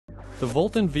The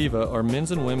Volt and Viva are men's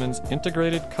and women's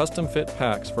integrated custom-fit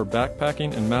packs for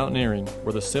backpacking and mountaineering,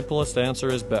 where the simplest answer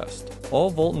is best. All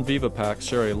Volt and Viva packs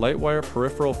share a light-wire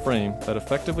peripheral frame that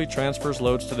effectively transfers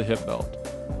loads to the hip belt.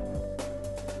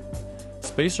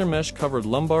 Spacer mesh-covered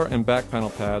lumbar and back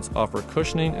panel pads offer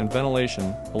cushioning and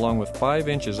ventilation, along with 5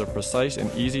 inches of precise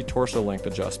and easy torso length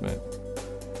adjustment.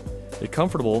 A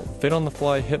comfortable,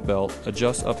 fit-on-the-fly hip belt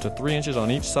adjusts up to 3 inches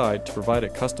on each side to provide a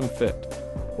custom fit.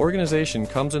 Organization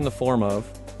comes in the form of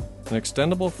an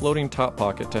extendable floating top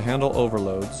pocket to handle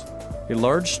overloads, a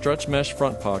large stretch mesh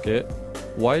front pocket,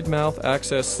 wide mouth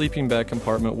access sleeping bag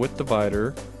compartment with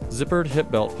divider, zippered hip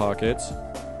belt pockets,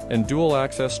 and dual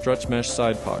access stretch mesh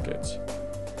side pockets.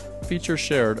 Features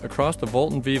shared across the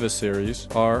Volt and Viva series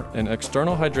are an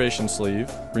external hydration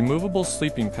sleeve, removable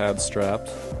sleeping pad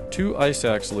straps, 2 ice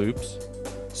axe loops,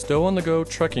 stow-on-the-go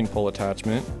trekking pole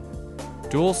attachment,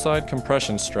 dual side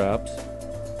compression straps,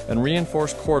 and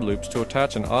reinforced cord loops to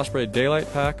attach an Osprey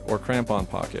daylight pack or crampon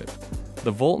pocket.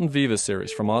 The Volt and Viva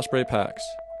series from Osprey Packs.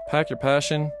 Pack your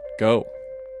passion, go!